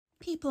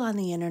People on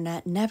the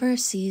internet never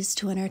cease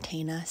to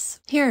entertain us.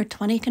 Here are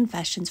 20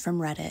 confessions from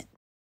Reddit.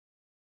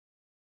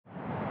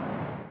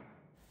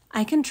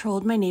 I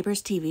controlled my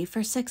neighbor's TV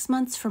for 6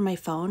 months from my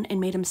phone and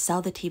made him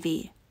sell the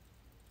TV.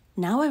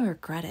 Now I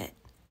regret it.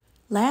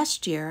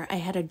 Last year, I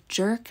had a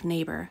jerk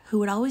neighbor who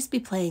would always be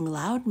playing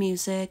loud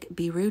music,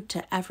 be rude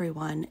to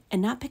everyone,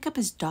 and not pick up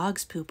his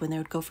dog's poop when they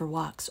would go for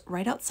walks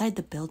right outside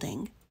the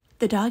building.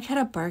 The dog had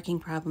a barking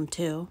problem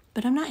too,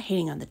 but I'm not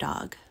hating on the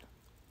dog.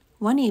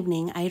 One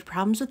evening, I had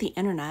problems with the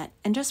internet,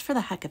 and just for the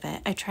heck of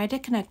it, I tried to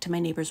connect to my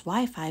neighbor's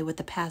Wi-Fi with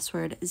the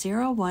password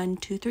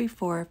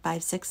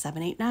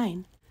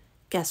 01234567889.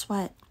 Guess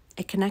what?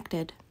 It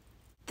connected.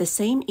 The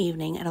same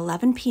evening at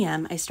 11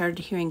 p.m., I started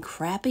hearing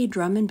crappy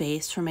drum and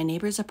bass from my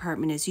neighbor's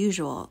apartment as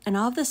usual, and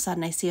all of a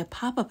sudden I see a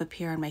pop-up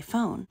appear on my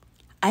phone.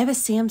 I have a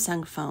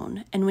Samsung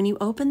phone, and when you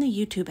open the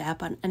YouTube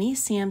app on any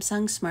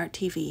Samsung Smart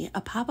TV, a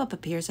pop-up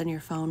appears on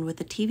your phone with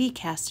the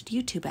TV-casted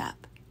YouTube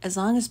app. As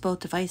long as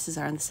both devices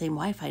are on the same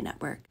Wi-Fi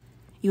network,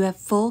 you have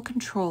full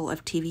control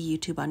of TV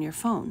YouTube on your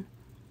phone.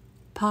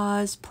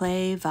 Pause,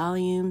 play,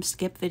 volume,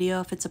 skip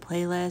video if it's a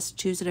playlist,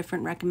 choose a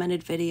different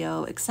recommended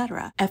video,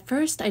 etc. At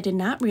first, I did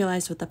not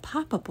realize what the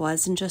pop-up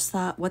was and just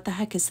thought, what the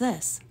heck is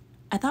this?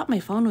 I thought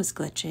my phone was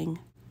glitching.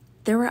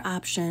 There were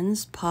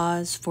options,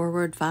 pause,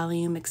 forward,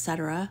 volume,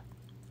 etc.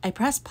 I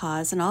pressed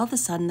pause and all of a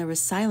sudden there was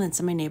silence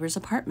in my neighbor's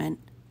apartment.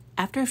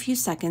 After a few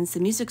seconds,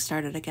 the music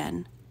started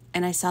again,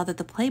 and I saw that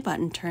the play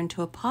button turned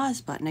to a pause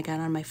button again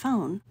on my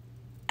phone.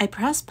 I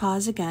pressed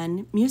pause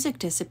again, music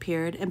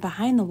disappeared, and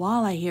behind the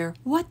wall I hear,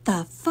 "What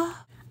the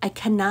fuck?" I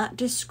cannot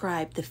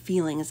describe the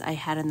feelings I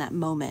had in that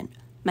moment.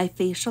 My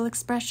facial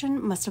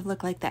expression must have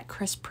looked like that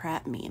Chris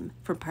Pratt meme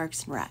from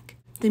Parks and Rec.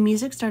 The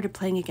music started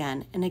playing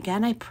again, and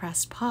again I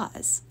pressed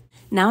pause.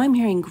 Now I'm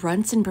hearing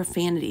grunts and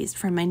profanities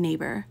from my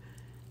neighbor.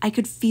 I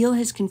could feel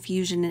his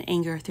confusion and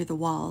anger through the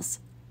walls.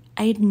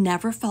 I had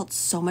never felt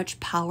so much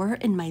power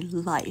in my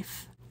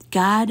life.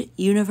 God,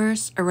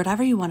 universe, or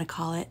whatever you want to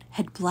call it,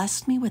 had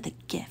blessed me with a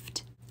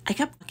gift. I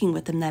kept fucking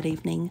with him that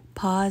evening.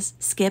 Pause,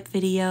 skip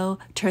video,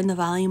 turn the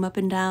volume up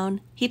and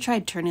down. He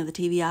tried turning the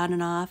TV on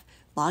and off,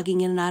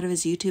 logging in and out of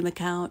his YouTube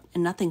account,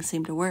 and nothing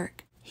seemed to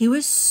work. He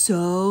was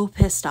so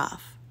pissed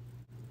off.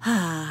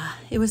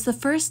 It was the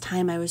first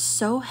time I was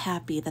so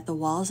happy that the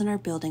walls in our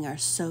building are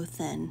so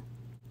thin.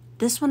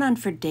 This went on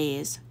for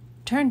days.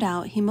 Turned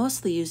out he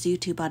mostly used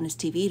YouTube on his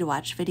TV to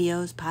watch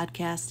videos,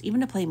 podcasts, even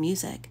to play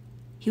music.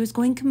 He was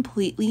going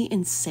completely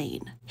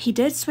insane. He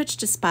did switch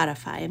to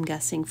Spotify, I'm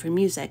guessing, for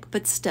music,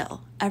 but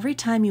still, every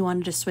time he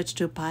wanted to switch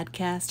to a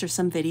podcast or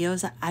some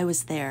videos, I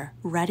was there,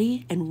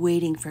 ready and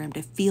waiting for him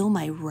to feel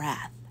my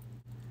wrath.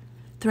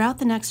 Throughout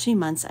the next few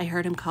months, I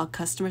heard him call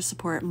customer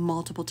support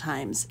multiple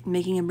times,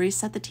 making him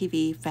reset the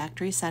TV,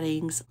 factory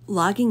settings,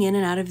 logging in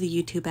and out of the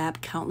YouTube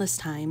app countless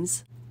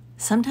times.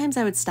 Sometimes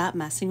I would stop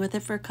messing with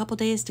it for a couple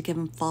days to give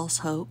him false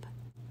hope.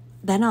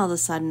 Then all of a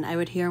sudden, I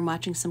would hear him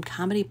watching some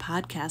comedy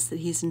podcast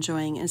that he's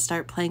enjoying and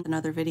start playing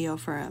another video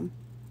for him.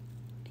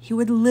 He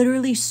would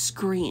literally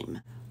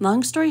scream.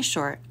 Long story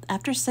short,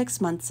 after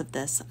 6 months of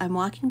this, I'm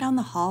walking down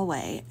the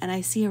hallway and I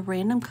see a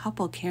random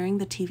couple carrying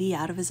the TV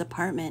out of his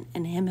apartment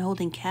and him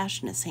holding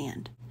cash in his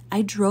hand.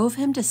 I drove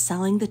him to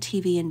selling the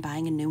TV and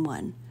buying a new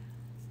one.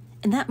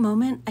 In that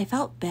moment, I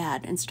felt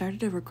bad and started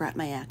to regret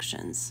my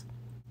actions.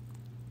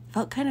 I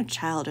felt kind of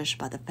childish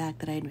about the fact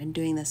that I had been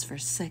doing this for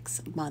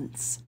 6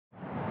 months.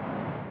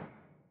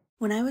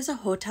 When I was a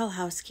hotel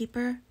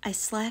housekeeper, I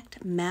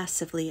slacked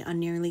massively on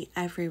nearly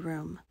every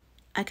room.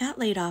 I got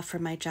laid off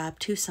from my job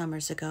 2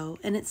 summers ago,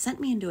 and it sent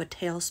me into a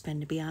tailspin,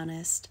 to be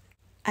honest.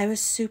 I was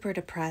super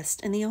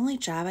depressed, and the only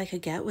job I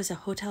could get was a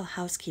hotel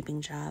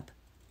housekeeping job.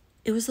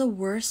 It was the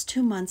worst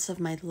 2 months of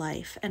my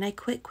life, and I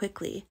quit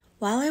quickly.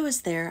 While I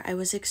was there, I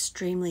was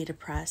extremely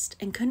depressed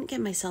and couldn't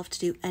get myself to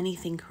do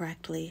anything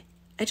correctly.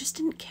 I just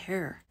didn't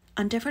care.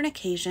 On different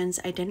occasions,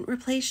 I didn't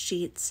replace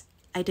sheets,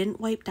 I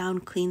didn't wipe down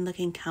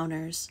clean-looking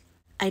counters,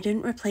 I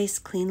didn't replace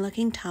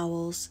clean-looking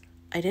towels,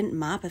 I didn't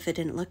mop if it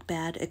didn't look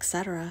bad,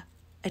 etc.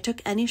 I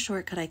took any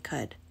shortcut I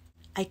could.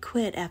 I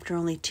quit after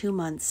only 2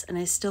 months, and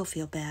I still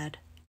feel bad.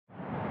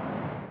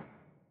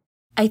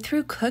 I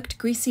threw cooked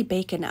greasy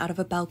bacon out of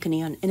a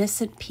balcony on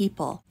innocent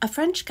people. A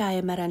French guy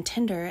I met on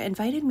Tinder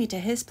invited me to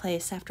his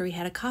place after we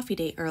had a coffee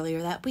date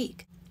earlier that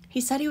week.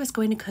 He said he was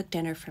going to cook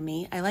dinner for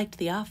me. I liked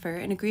the offer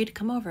and agreed to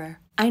come over.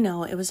 I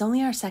know, it was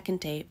only our second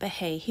date, but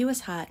hey, he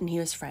was hot and he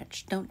was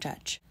French. Don't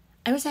judge.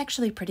 I was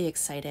actually pretty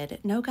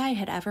excited. No guy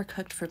had ever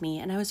cooked for me,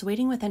 and I was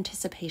waiting with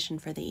anticipation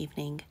for the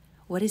evening.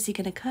 What is he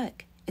going to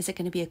cook? Is it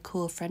going to be a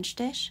cool French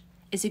dish?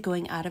 Is he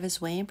going out of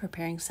his way and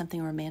preparing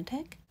something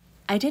romantic?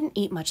 I didn't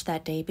eat much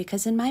that day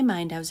because in my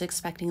mind I was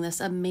expecting this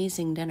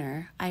amazing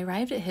dinner. I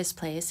arrived at his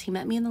place, he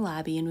met me in the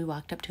lobby, and we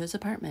walked up to his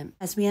apartment.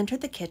 As we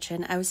entered the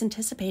kitchen, I was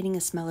anticipating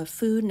a smell of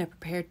food and a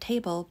prepared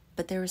table,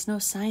 but there was no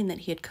sign that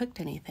he had cooked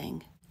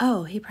anything.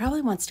 Oh, he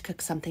probably wants to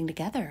cook something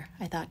together,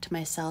 I thought to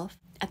myself.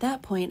 At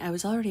that point, I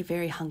was already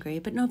very hungry,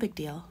 but no big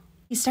deal.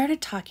 He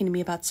started talking to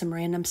me about some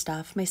random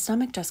stuff. My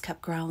stomach just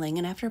kept growling,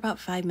 and after about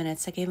 5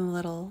 minutes, I gave him a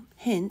little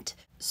hint.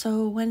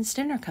 So when's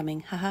dinner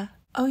coming, haha?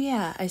 "Oh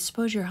yeah, I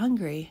suppose you're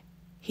hungry."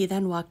 He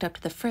then walked up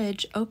to the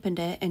fridge, opened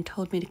it, and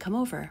told me to come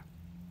over.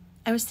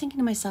 I was thinking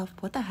to myself,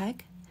 what the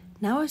heck?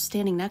 Now I was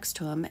standing next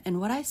to him, and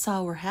what I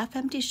saw were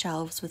half-empty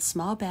shelves with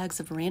small bags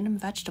of random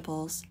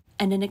vegetables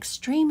and an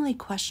extremely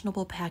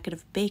questionable packet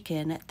of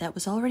bacon that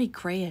was already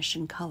grayish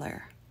in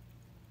color.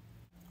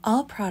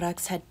 All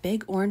products had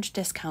big orange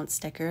discount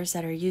stickers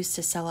that are used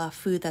to sell off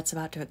food that's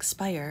about to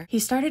expire. He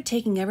started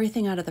taking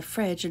everything out of the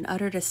fridge and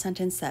uttered a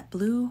sentence that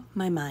blew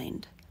my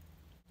mind.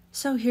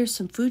 "So here's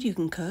some food you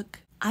can cook."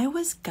 I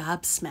was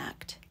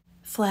gobsmacked,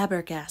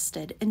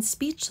 flabbergasted, and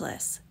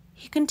speechless.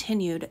 He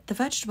continued, "The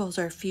vegetables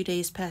are a few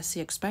days past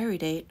the expiry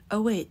date.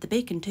 Oh wait, the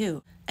bacon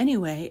too.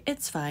 Anyway,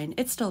 it's fine.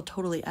 It's still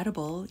totally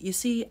edible. You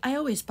see, I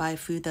always buy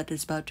food that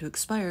is about to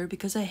expire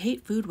because I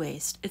hate food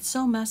waste. It's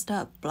so messed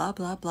up, blah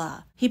blah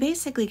blah." He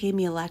basically gave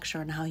me a lecture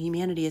on how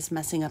humanity is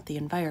messing up the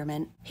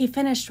environment. He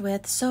finished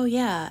with, "So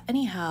yeah,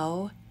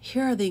 anyhow,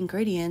 here are the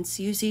ingredients.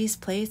 Use these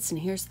plates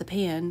and here's the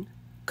pan.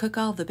 Cook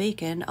all the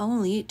bacon. I'll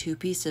only eat 2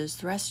 pieces.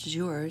 The rest is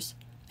yours.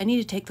 I need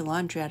to take the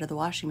laundry out of the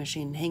washing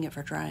machine and hang it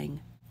for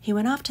drying." He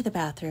went off to the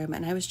bathroom,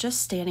 and I was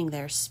just standing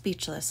there,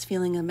 speechless,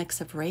 feeling a mix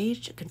of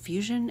rage,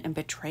 confusion, and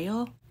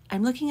betrayal.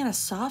 I'm looking at a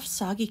soft,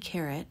 soggy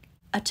carrot,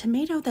 a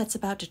tomato that's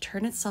about to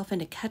turn itself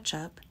into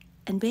ketchup,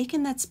 and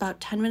bacon that's about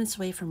 10 minutes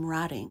away from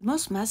rotting. The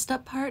most messed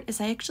up part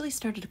is I actually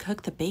started to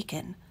cook the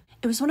bacon.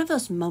 It was one of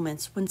those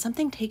moments when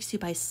something takes you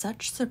by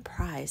such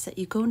surprise that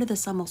you go into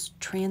this almost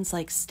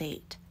trance-like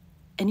state,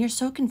 and you're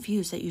so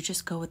confused that you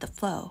just go with the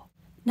flow.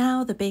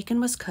 Now the bacon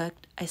was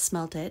cooked, I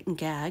smelled it and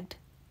gagged.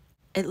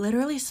 It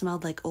literally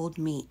smelled like old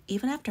meat,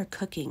 even after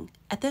cooking.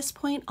 At this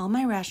point, all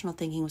my rational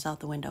thinking was out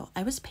the window.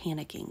 I was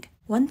panicking.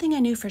 One thing I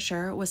knew for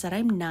sure was that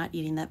I'm not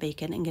eating that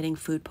bacon and getting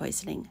food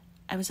poisoning.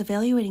 I was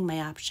evaluating my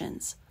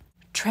options.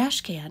 Trash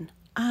can.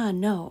 Ah,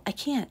 no, I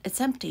can't. It's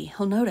empty.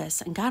 He'll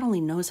notice, and God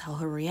only knows how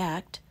he'll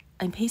react.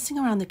 I'm pacing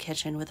around the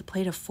kitchen with a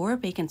plate of 4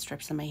 bacon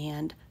strips in my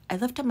hand. I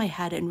lift up my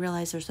head and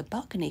realize there's a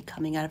balcony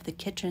coming out of the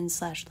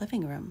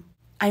kitchen/living room.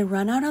 I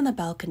run out on the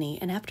balcony,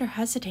 and after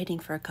hesitating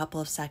for a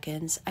couple of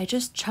seconds, I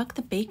just chucked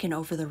the bacon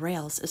over the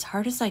rails as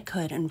hard as I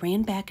could and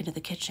ran back into the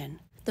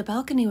kitchen. The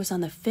balcony was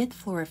on the 5th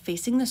floor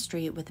facing the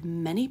street with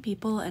many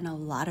people and a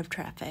lot of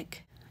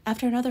traffic.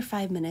 After another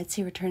 5 minutes,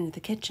 he returned to the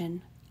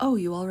kitchen. "Oh,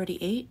 you already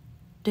ate?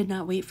 Did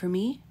not wait for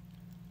me?"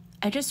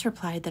 I just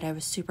replied that I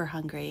was super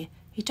hungry.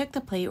 He took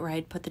the plate where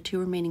I'd put the 2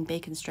 remaining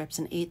bacon strips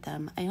and ate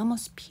them. I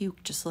almost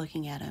puked just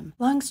looking at him.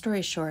 Long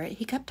story short,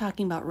 he kept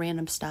talking about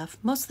random stuff,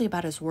 mostly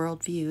about his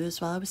world views,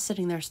 while I was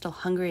sitting there still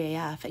hungry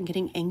AF and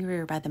getting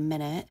angrier by the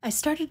minute. I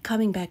started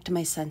coming back to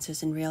my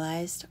senses and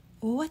realized,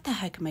 what the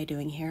heck am I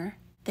doing here?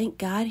 Thank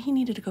God he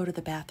needed to go to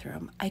the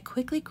bathroom. I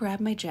quickly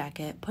grabbed my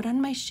jacket, put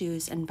on my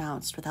shoes, and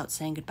bounced without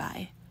saying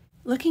goodbye.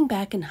 Looking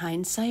back in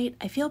hindsight,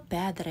 I feel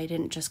bad that I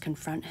didn't just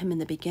confront him in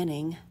the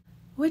beginning,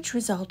 which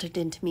resulted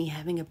into me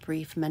having a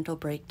brief mental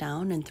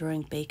breakdown and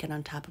throwing bacon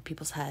on top of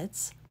people's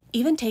heads.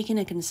 Even taking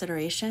into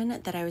consideration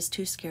that I was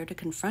too scared to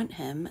confront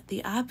him,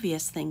 the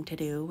obvious thing to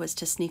do was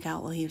to sneak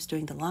out while he was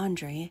doing the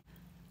laundry.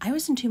 I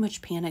was in too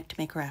much panic to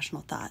make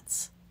rational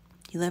thoughts.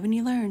 You live and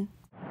you learn.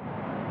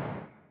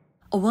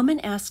 A woman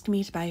asked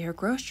me to buy her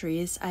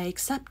groceries. I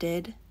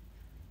accepted,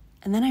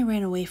 and then I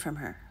ran away from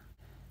her.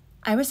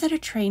 I was at a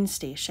train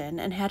station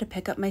and had to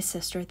pick up my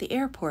sister at the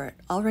airport,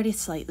 already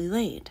slightly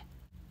late.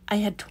 I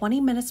had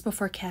 20 minutes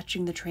before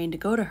catching the train to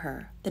go to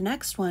her. The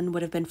next one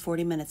would have been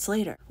 40 minutes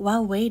later.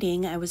 While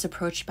waiting, I was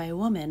approached by a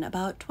woman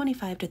about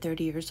 25 to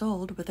 30 years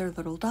old with her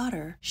little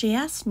daughter. She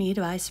asked me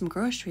to buy some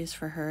groceries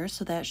for her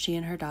so that she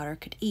and her daughter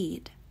could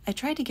eat. I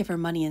tried to give her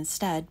money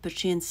instead, but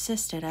she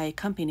insisted I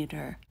accompanied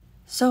her.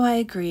 So I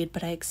agreed,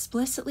 but I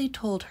explicitly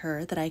told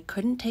her that I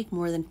couldn't take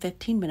more than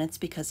 15 minutes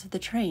because of the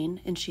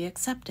train, and she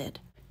accepted.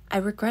 I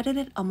regretted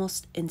it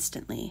almost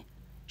instantly.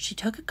 She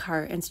took a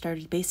cart and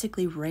started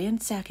basically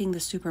ransacking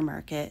the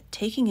supermarket,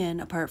 taking in,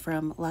 apart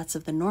from lots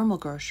of the normal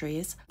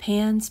groceries,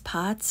 pans,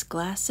 pots,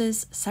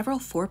 glasses, several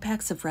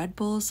 4-packs of Red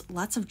Bulls,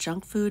 lots of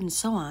junk food, and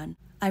so on.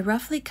 I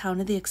roughly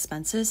counted the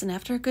expenses, and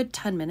after a good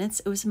 10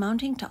 minutes, it was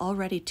amounting to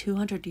already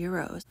 200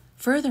 euros.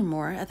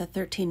 Furthermore, at the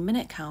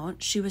 13-minute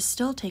count, she was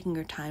still taking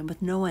her time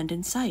with no end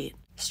in sight.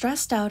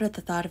 Stressed out at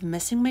the thought of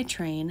missing my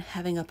train,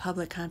 having a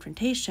public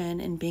confrontation,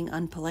 and being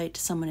unpolite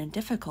to someone in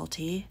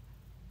difficulty,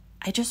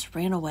 I just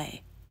ran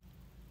away.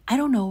 I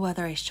don't know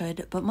whether I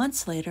should, but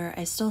months later,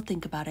 I still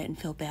think about it and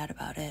feel bad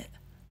about it.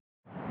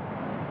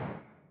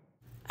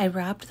 I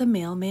robbed the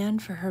mailman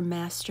for her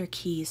master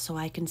key so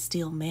I can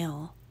steal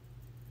mail.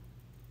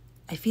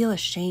 I feel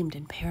ashamed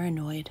and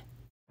paranoid.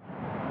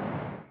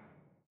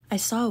 I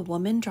saw a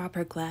woman drop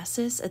her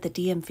glasses at the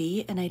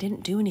DMV and I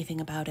didn't do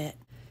anything about it.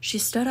 She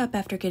stood up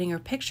after getting her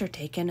picture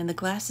taken and the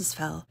glasses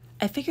fell.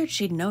 I figured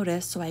she'd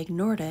notice, so I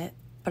ignored it,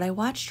 but I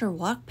watched her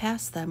walk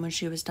past them when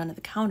she was done at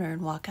the counter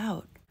and walk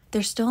out.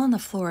 They're still on the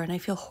floor and I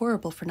feel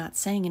horrible for not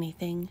saying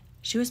anything.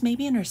 She was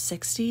maybe in her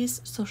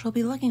 60s, so she'll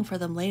be looking for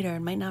them later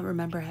and might not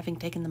remember having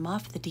taken them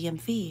off at the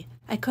DMV.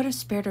 I could have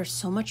spared her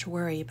so much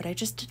worry, but I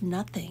just did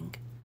nothing.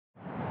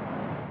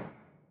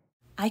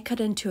 I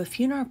cut into a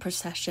funeral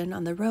procession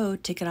on the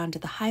road to get onto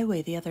the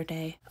highway the other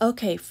day.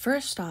 Okay,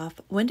 first off,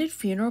 when did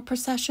funeral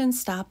processions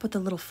stop with the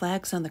little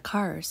flags on the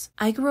cars?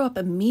 I grew up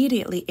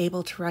immediately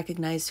able to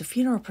recognize the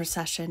funeral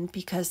procession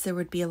because there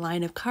would be a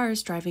line of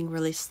cars driving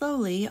really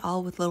slowly,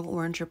 all with little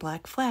orange or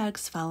black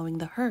flags following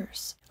the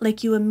hearse.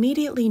 Like you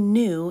immediately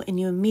knew and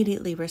you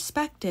immediately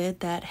respected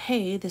that,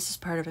 hey, this is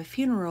part of a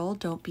funeral,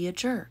 don't be a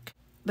jerk.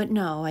 But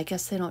no, I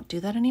guess they don't do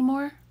that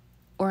anymore?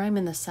 Or I'm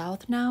in the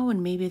South now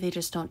and maybe they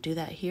just don't do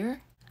that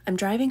here? I'm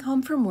driving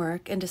home from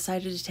work and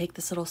decided to take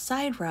this little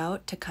side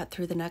route to cut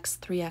through the next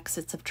 3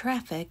 exits of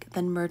traffic,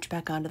 then merge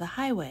back onto the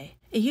highway.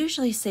 It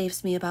usually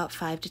saves me about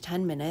 5 to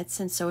 10 minutes,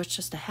 and so it's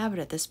just a habit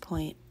at this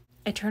point.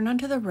 I turn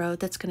onto the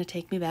road that's going to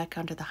take me back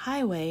onto the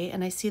highway,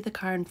 and I see the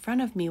car in front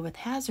of me with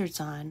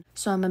hazards on,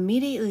 so I'm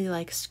immediately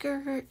like,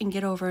 skirt, and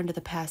get over into the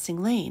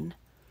passing lane.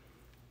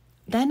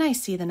 Then I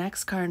see the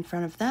next car in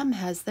front of them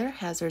has their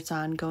hazards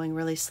on going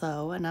really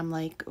slow, and I'm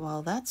like,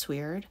 well, that's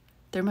weird.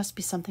 There must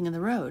be something in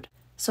the road.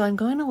 So I'm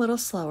going a little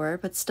slower,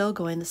 but still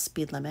going the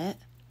speed limit.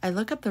 I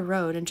look up the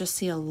road and just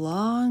see a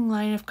long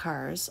line of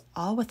cars,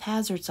 all with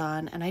hazards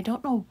on, and I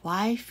don't know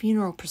why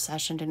funeral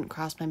procession didn't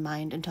cross my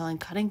mind until I'm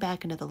cutting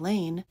back into the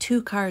lane,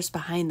 2 cars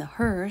behind the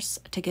hearse,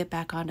 to get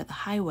back onto the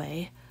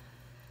highway.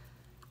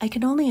 I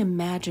can only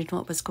imagine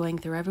what was going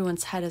through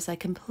everyone's head as I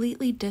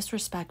completely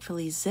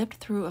disrespectfully zipped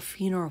through a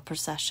funeral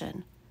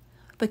procession.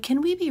 But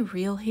can we be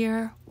real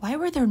here? Why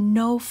were there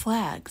no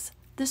flags?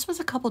 This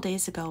was a couple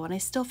days ago and I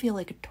still feel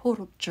like a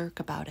total jerk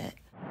about it.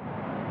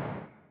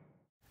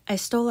 I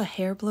stole a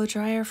hair blow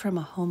dryer from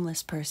a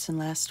homeless person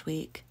last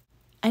week.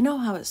 I know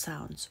how it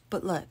sounds,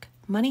 but look,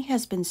 money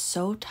has been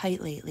so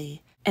tight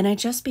lately, and I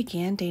just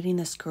began dating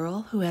this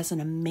girl who has an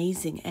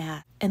amazing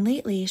ass. And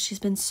lately, she's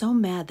been so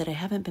mad that I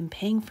haven't been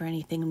paying for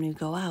anything when we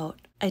go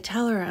out. I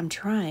tell her I'm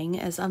trying,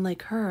 as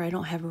unlike her, I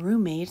don't have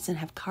roommates and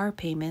have car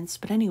payments,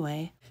 but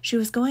anyway. She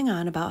was going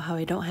on about how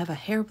I don't have a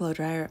hair blow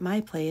dryer at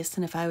my place,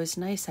 and if I was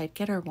nice, I'd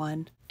get her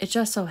one. It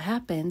just so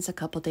happens, a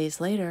couple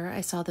days later,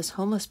 I saw this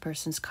homeless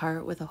person's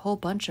cart with a whole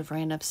bunch of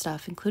random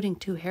stuff, including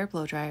 2 hair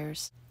blow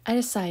dryers. I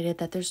decided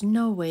that there's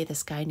no way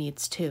this guy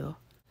needs 2.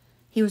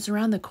 He was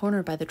around the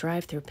corner by the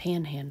drive-thru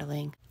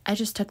panhandling. I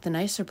just took the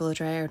nicer blow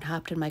dryer and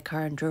hopped in my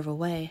car and drove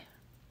away.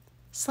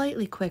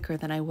 Slightly quicker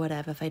than I would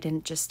have if I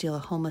didn't just steal a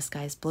homeless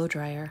guy's blow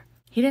dryer.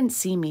 He didn't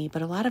see me,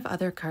 but a lot of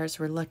other cars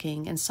were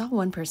looking and saw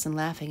one person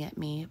laughing at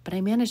me, but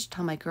I managed to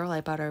tell my girl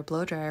I bought her a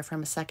blow dryer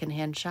from a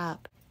secondhand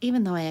shop,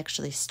 even though I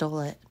actually stole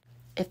it.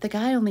 If the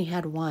guy only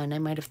had 1, I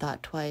might have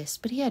thought twice,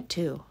 but he had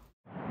 2.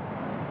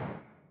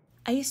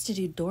 I used to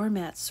do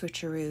doormat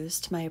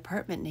switcheroos to my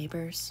apartment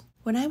neighbors.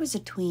 When I was a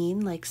tween,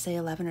 like say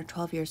 11 or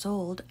 12 years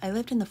old, I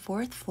lived in the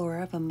 4th floor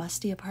of a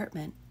musty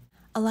apartment.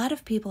 A lot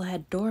of people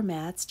had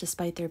doormats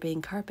despite there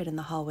being carpet in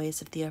the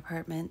hallways of the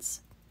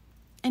apartments.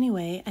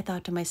 Anyway, I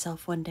thought to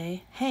myself one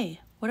day,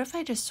 hey, what if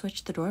I just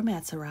switched the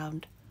doormats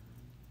around?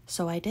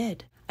 So I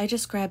did. I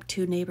just grabbed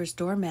 2 neighbors'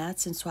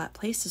 doormats and swapped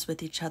places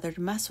with each other to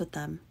mess with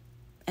them.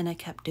 And I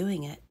kept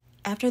doing it.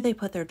 After they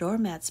put their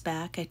doormats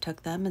back, I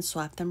took them and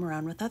swapped them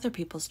around with other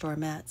people's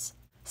doormats.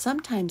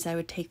 Sometimes I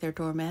would take their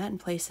doormat and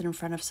place it in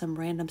front of some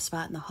random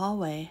spot in the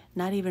hallway,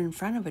 not even in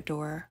front of a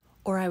door,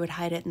 or I would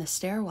hide it in the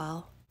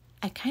stairwell.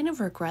 I kind of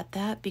regret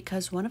that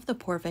because one of the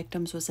poor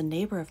victims was a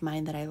neighbor of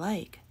mine that I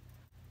like.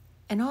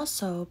 And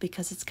also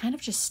because it's kind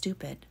of just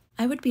stupid.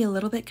 I would be a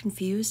little bit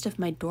confused if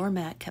my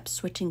doormat kept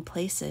switching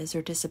places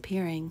or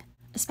disappearing,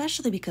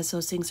 especially because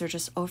those things are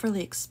just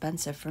overly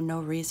expensive for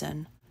no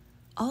reason.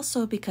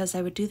 Also because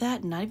I would do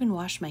that and not even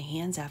wash my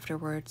hands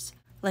afterwards.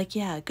 Like,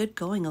 yeah, good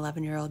going,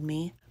 11-year-old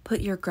me. Put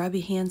your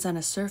grubby hands on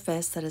a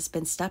surface that has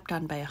been stepped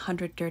on by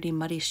 100 dirty,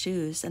 muddy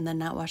shoes and then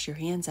not wash your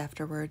hands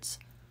afterwards.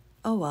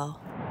 Oh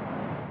well.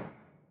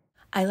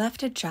 I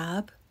left a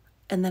job,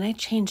 and then I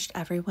changed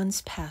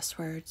everyone's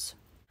passwords.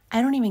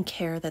 I don't even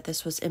care that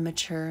this was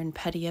immature and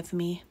petty of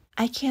me.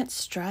 I can't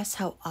stress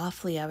how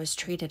awfully I was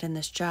treated in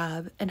this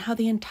job and how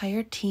the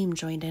entire team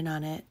joined in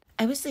on it.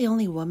 I was the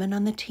only woman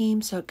on the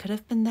team, so it could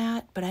have been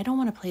that, but I don't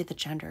want to play the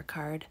gender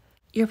card.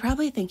 You're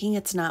probably thinking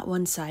it's not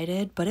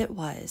one-sided, but it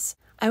was.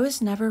 I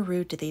was never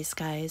rude to these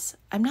guys.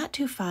 I'm not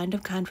too fond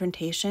of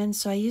confrontation,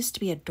 so I used to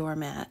be a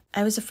doormat.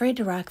 I was afraid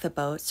to rock the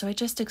boat, so I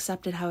just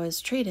accepted how I was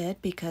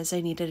treated because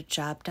I needed a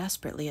job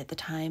desperately at the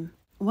time.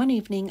 One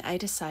evening, I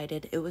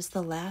decided it was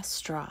the last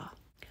straw.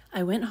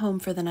 I went home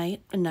for the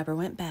night and never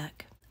went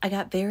back. I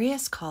got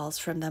various calls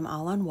from them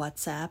all on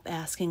WhatsApp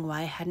asking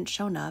why I hadn't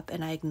shown up,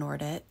 and I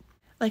ignored it.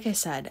 Like I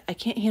said, I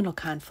can't handle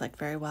conflict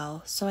very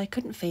well, so I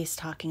couldn't face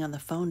talking on the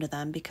phone to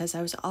them because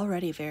I was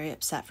already very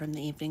upset from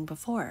the evening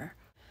before.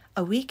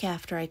 A week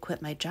after I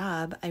quit my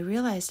job, I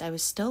realized I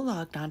was still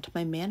logged onto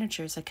my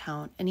manager's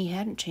account and he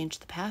hadn't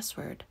changed the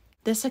password.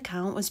 This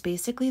account was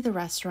basically the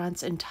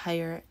restaurant's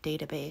entire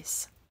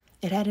database.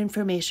 It had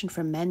information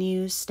from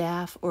menus,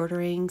 staff,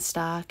 ordering,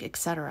 stock,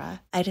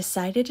 etc. I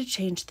decided to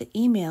change the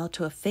email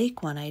to a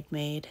fake one I'd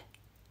made.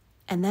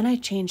 And then I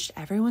changed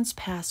everyone's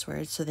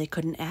password so they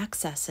couldn't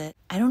access it.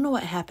 I don't know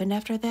what happened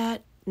after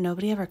that.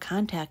 Nobody ever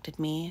contacted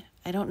me.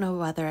 I don't know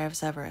whether I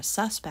was ever a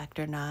suspect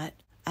or not.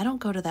 I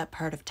don't go to that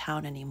part of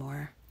town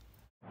anymore.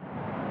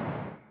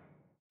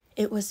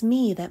 It was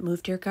me that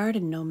moved your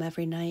garden gnome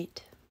every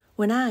night.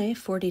 When I,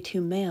 42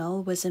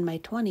 male, was in my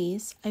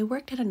 20s, I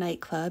worked at a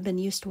nightclub and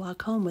used to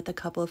walk home with a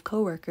couple of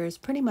coworkers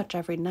pretty much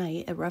every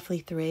night at roughly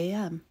 3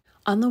 a.m.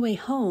 On the way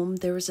home,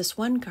 there was this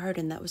one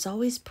garden that was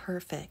always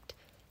perfect.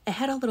 It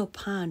had a little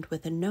pond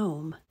with a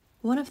gnome.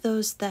 One of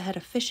those that had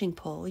a fishing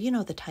pole, you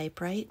know the type,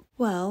 right?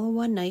 Well,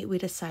 one night we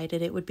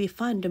decided it would be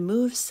fun to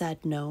move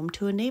said gnome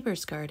to a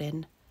neighbor's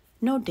garden.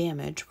 No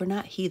damage, we're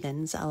not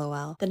heathens,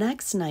 lol. The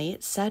next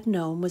night, said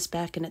gnome was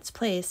back in its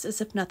place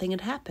as if nothing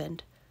had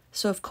happened.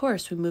 So of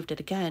course we moved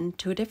it again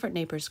to a different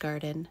neighbor's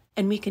garden.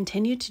 And we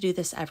continued to do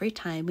this every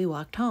time we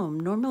walked home,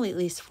 normally at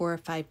least 4 or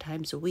 5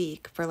 times a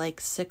week, for like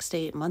 6 to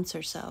 8 months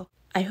or so.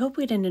 I hope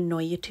we didn't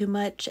annoy you too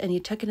much and you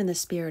took it in the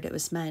spirit it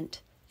was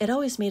meant. It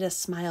always made us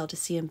smile to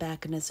see him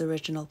back in his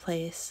original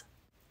place.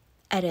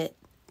 Edit.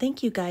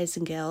 Thank you guys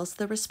and gals.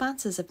 The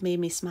responses have made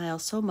me smile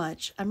so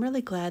much. I'm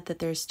really glad that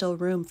there's still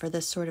room for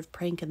this sort of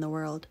prank in the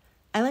world.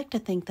 I like to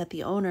think that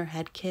the owner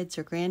had kids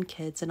or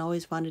grandkids and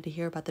always wanted to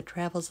hear about the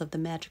travels of the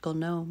magical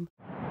gnome.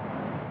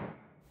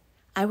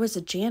 I was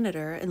a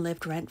janitor and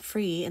lived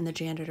rent-free in the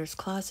janitor's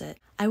closet.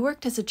 I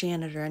worked as a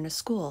janitor in a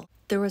school.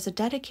 There was a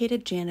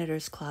dedicated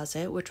janitor's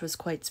closet, which was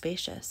quite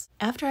spacious.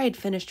 After I had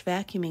finished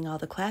vacuuming all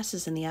the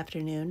classes in the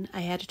afternoon,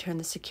 I had to turn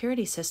the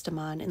security system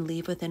on and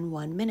leave within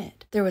 1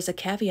 minute. There was a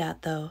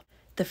caveat, though.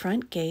 The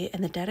front gate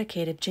and the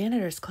dedicated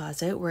janitor's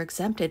closet were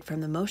exempted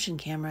from the motion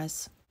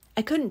cameras.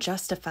 I couldn't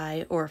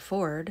justify or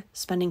afford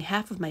spending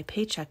half of my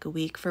paycheck a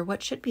week for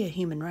what should be a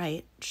human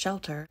right,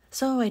 shelter,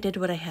 so I did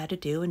what I had to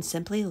do and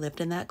simply lived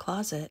in that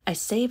closet. I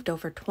saved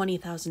over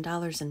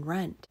 $20,000 in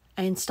rent.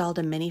 I installed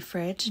a mini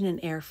fridge and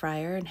an air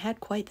fryer and had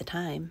quite the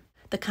time.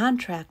 The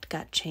contract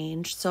got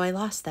changed, so I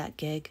lost that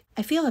gig.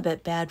 I feel a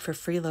bit bad for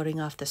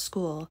freeloading off the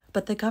school,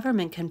 but the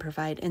government can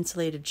provide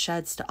insulated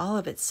sheds to all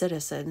of its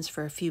citizens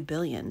for a few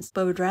billions,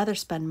 but would rather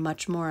spend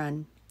much more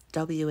on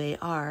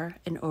WAR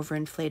and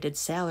overinflated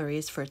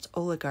salaries for its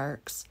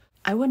oligarchs.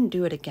 I wouldn't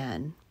do it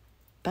again.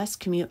 Best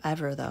commute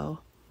ever, though.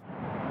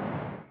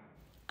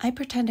 I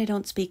pretend I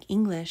don't speak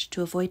English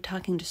to avoid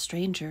talking to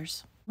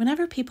strangers.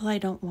 Whenever people I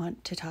don't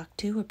want to talk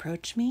to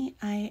approach me,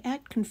 I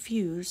act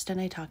confused and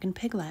I talk in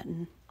Pig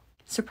Latin.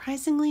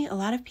 Surprisingly, a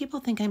lot of people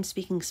think I'm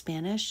speaking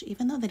Spanish,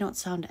 even though they don't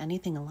sound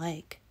anything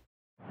alike.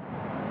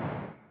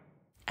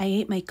 I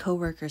ate my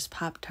coworkers'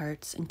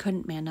 Pop-Tarts and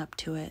couldn't man up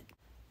to it.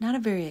 Not a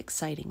very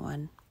exciting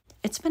one.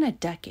 It's been a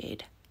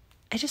decade.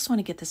 I just want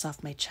to get this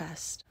off my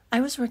chest.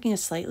 I was working a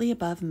slightly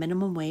above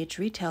minimum wage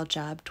retail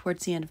job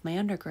towards the end of my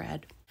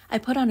undergrad. I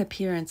put on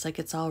appearance like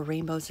it's all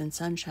rainbows and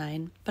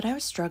sunshine, but I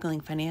was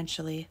struggling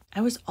financially. I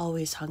was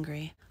always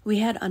hungry. We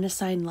had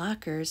unassigned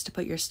lockers to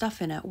put your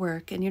stuff in at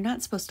work, and you're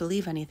not supposed to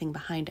leave anything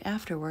behind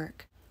after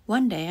work.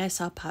 One day I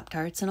saw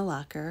Pop-Tarts in a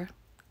locker,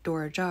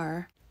 door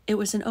ajar. It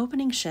was an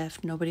opening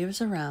shift, nobody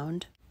was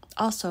around.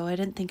 Also, I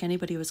didn't think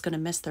anybody was going to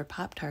miss their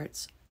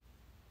Pop-Tarts,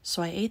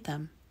 so I ate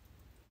them.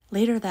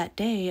 Later that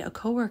day, a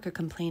coworker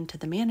complained to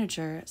the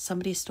manager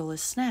somebody stole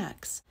his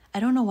snacks. I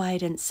don't know why I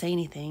didn't say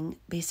anything,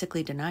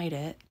 basically denied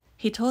it.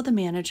 He told the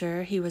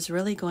manager he was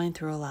really going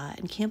through a lot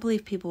and can't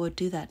believe people would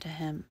do that to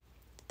him.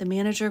 The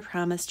manager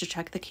promised to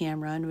check the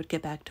camera and would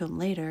get back to him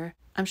later.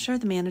 I'm sure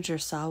the manager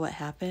saw what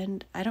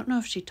happened. I don't know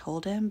if she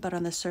told him, but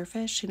on the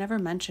surface, she never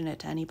mentioned it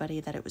to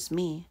anybody that it was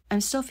me. I'm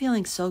still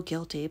feeling so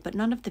guilty, but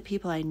none of the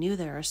people I knew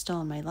there are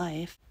still in my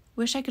life.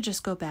 Wish I could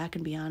just go back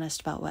and be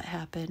honest about what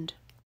happened.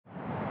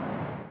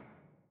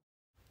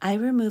 I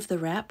removed the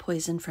rat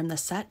poison from the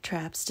set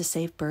traps to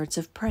save birds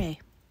of prey.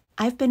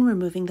 I've been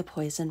removing the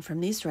poison from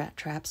these rat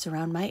traps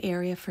around my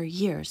area for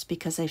years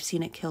because I've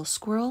seen it kill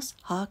squirrels,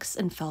 hawks,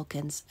 and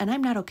falcons, and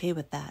I'm not okay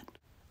with that.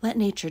 Let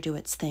nature do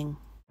its thing.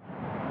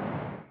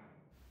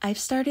 I've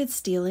started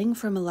stealing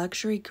from a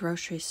luxury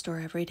grocery store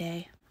every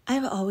day.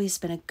 I've always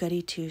been a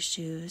goody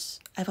two-shoes.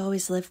 I've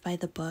always lived by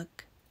the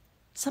book.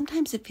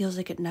 Sometimes it feels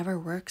like it never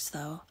works,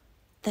 though.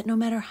 That no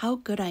matter how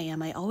good I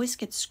am, I always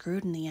get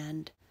screwed in the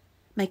end.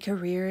 My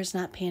career is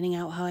not panning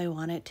out how I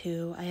want it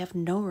to. I have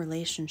no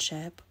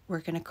relationship,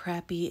 work in a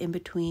crappy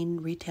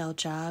in-between retail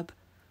job,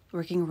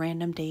 working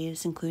random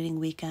days, including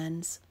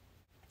weekends,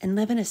 and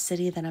live in a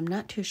city that I'm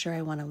not too sure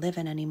I want to live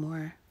in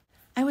anymore.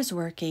 I was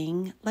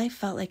working, life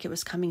felt like it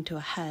was coming to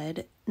a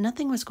head,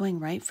 nothing was going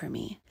right for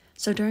me.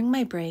 So during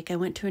my break, I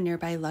went to a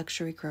nearby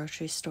luxury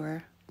grocery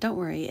store. Don't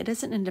worry, it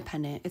isn't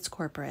independent, it's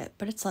corporate,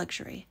 but it's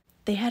luxury.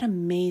 They had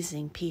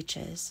amazing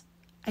peaches.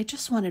 I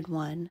just wanted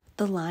one.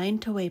 The line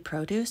to weigh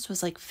produce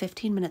was like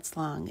 15 minutes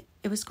long.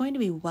 It was going to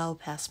be well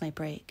past my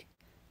break.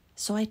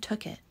 So I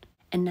took it.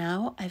 And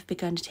now I've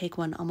begun to take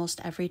one almost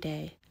every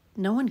day.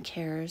 No one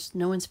cares.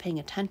 No one's paying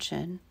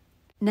attention.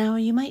 Now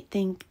you might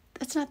think,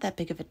 that's not that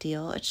big of a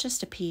deal. It's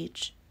just a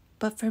peach.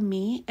 But for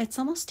me, it's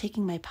almost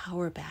taking my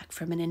power back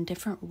from an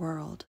indifferent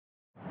world.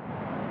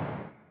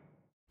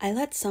 I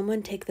let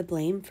someone take the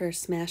blame for a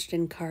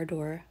smashed-in car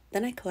door.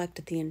 Then I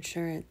collected the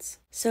insurance.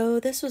 So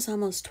this was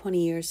almost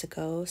 20 years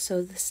ago,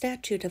 so the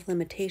statute of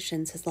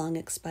limitations has long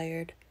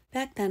expired.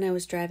 Back then I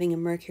was driving a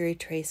Mercury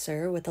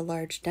Tracer with a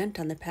large dent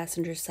on the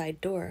passenger side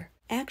door.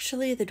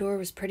 Actually, the door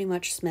was pretty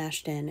much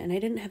smashed in and I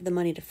didn't have the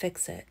money to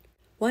fix it.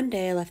 One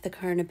day I left the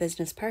car in a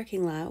business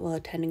parking lot while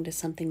attending to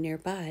something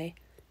nearby.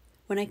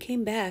 When I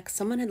came back,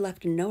 someone had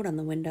left a note on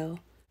the window.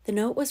 The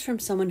note was from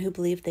someone who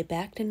believed they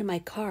backed into my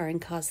car and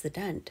caused the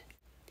dent.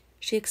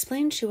 She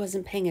explained she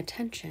wasn't paying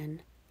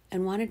attention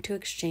and wanted to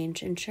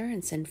exchange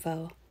insurance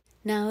info.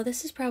 Now,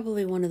 this is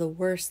probably one of the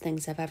worst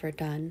things I've ever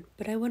done,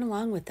 but I went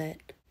along with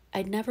it.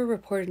 I'd never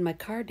reported my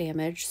car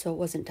damage, so it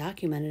wasn't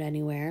documented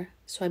anywhere,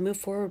 so I moved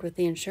forward with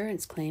the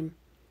insurance claim.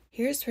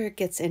 Here's where it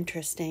gets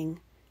interesting.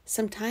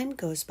 Some time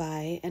goes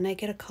by, and I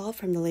get a call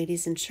from the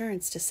lady's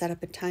insurance to set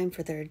up a time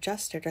for their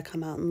adjuster to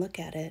come out and look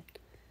at it.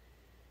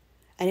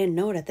 I didn't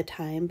know it at the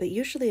time, but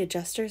usually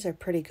adjusters are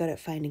pretty good at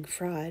finding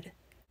fraud.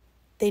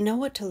 They know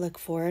what to look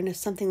for, and if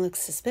something looks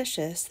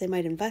suspicious, they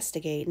might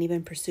investigate and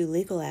even pursue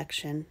legal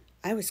action.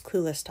 I was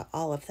clueless to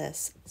all of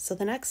this, so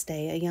the next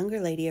day, a younger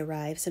lady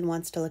arrives and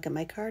wants to look at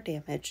my car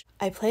damage.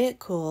 I play it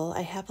cool,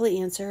 I happily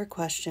answer her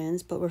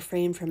questions, but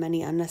refrain from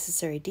any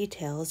unnecessary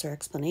details or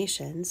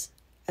explanations.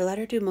 I let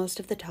her do most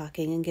of the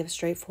talking and give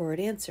straightforward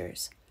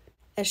answers.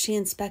 As she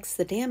inspects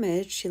the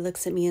damage, she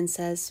looks at me and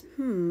says,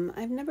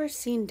 I've never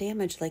seen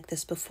damage like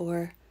this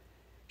before.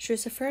 She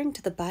was referring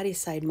to the body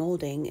side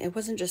molding. It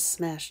wasn't just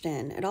smashed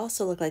in, it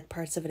also looked like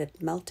parts of it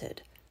had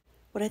melted.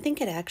 What I think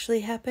had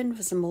actually happened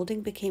was the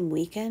molding became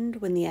weakened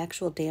when the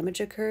actual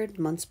damage occurred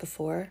months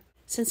before.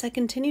 Since I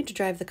continued to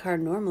drive the car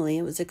normally,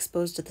 it was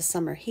exposed to the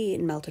summer heat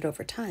and melted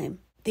over time.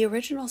 The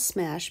original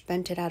smash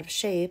bent it out of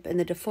shape, and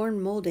the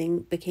deformed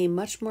molding became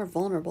much more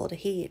vulnerable to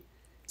heat.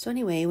 So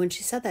anyway, when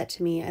she said that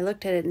to me, I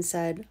looked at it and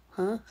said,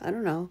 I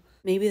don't know.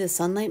 Maybe the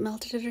sunlight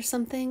melted it or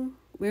something?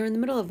 We were in the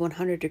middle of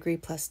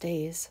 100-degree-plus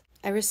days.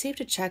 I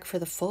received a check for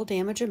the full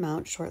damage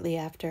amount shortly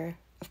after.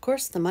 Of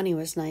course, the money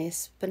was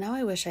nice, but now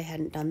I wish I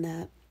hadn't done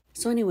that.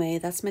 So anyway,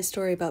 that's my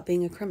story about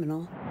being a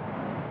criminal.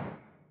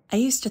 I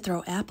used to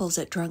throw apples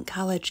at drunk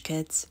college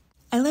kids.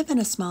 I live in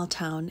a small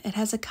town. It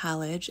has a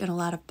college and a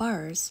lot of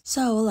bars,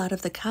 so a lot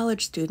of the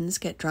college students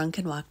get drunk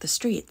and walk the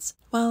streets.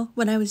 Well,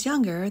 when I was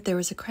younger, there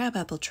was a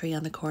crabapple tree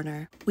on the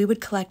corner. We would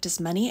collect as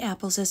many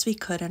apples as we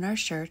could in our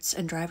shirts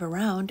and drive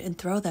around and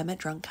throw them at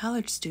drunk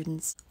college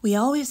students. We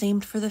always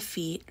aimed for the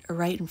feet or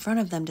right in front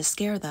of them to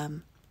scare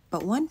them.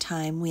 But one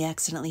time, we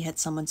accidentally hit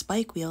someone's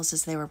bike wheels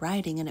as they were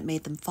riding and it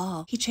made them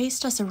fall. He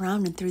chased us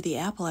around and threw the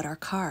apple at our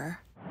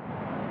car.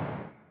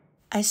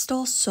 I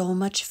stole so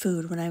much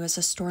food when I was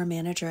a store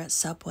manager at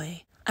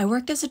Subway. I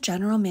worked as a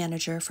general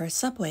manager for a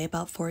Subway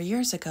about 4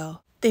 years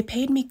ago. They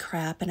paid me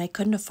crap and I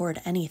couldn't afford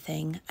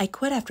anything. I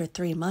quit after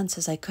 3 months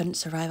as I couldn't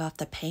survive off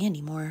the pay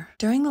anymore.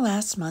 During the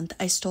last month,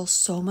 I stole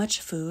so much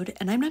food,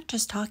 and I'm not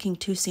just talking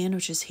 2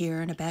 sandwiches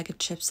here and a bag of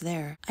chips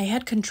there. I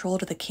had control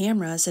to the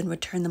cameras and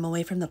would turn them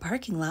away from the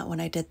parking lot when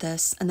I did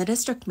this, and the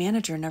district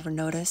manager never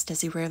noticed as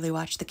he rarely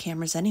watched the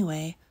cameras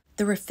anyway.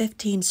 There were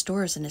 15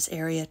 stores in his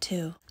area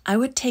too. I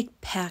would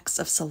take packs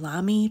of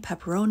salami,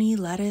 pepperoni,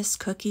 lettuce,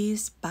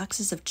 cookies,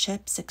 boxes of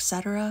chips,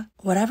 etc.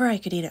 Whatever I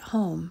could eat at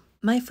home.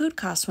 My food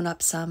costs went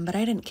up some, but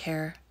I didn't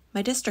care.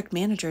 My district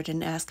manager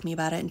didn't ask me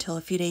about it until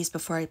a few days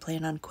before I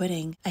planned on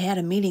quitting. I had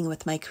a meeting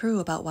with my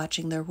crew about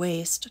watching their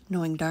waste,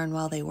 knowing darn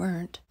well they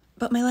weren't.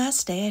 But my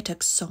last day I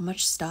took so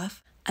much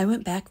stuff. I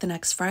went back the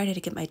next Friday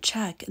to get my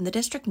check, and the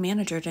district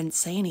manager didn't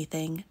say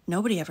anything.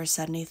 Nobody ever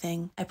said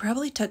anything. I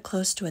probably took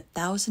close to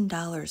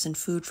 $1,000 in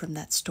food from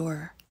that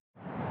store.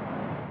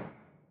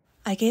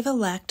 I gave a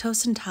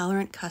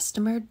lactose-intolerant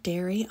customer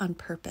dairy on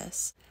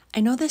purpose. I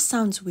know this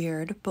sounds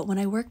weird, but when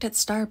I worked at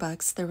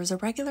Starbucks, there was a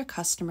regular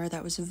customer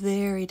that was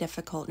very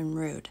difficult and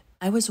rude.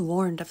 I was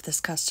warned of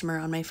this customer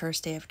on my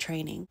first day of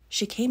training.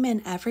 She came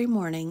in every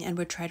morning and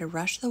would try to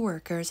rush the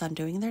workers on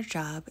doing their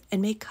job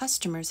and make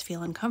customers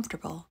feel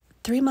uncomfortable.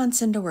 3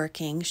 months into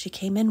working, she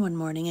came in one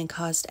morning and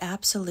caused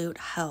absolute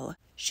hell.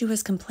 She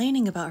was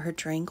complaining about her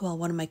drink while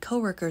one of my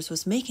coworkers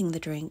was making the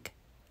drink.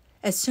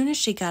 As soon as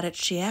she got it,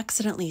 she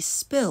accidentally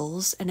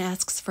spills and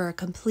asks for a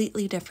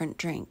completely different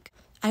drink.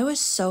 I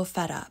was so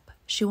fed up.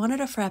 She wanted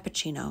a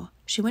Frappuccino.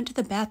 She went to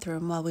the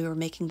bathroom while we were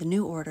making the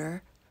new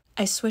order.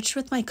 I switched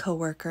with my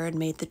coworker and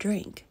made the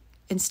drink.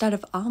 Instead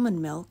of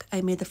almond milk,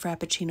 I made the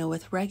Frappuccino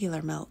with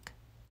regular milk.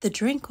 The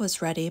drink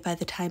was ready by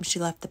the time she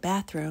left the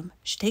bathroom.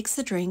 She takes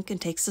the drink and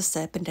takes a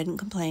sip and didn't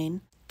complain.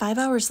 5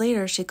 hours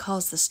later, she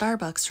calls the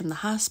Starbucks from the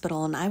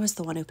hospital and I was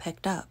the one who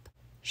picked up.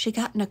 She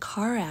got in a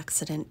car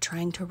accident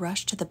trying to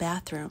rush to the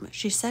bathroom.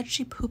 She said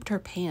she pooped her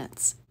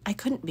pants. I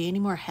couldn't be any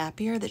more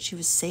happier that she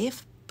was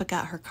safe, but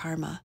got her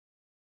karma.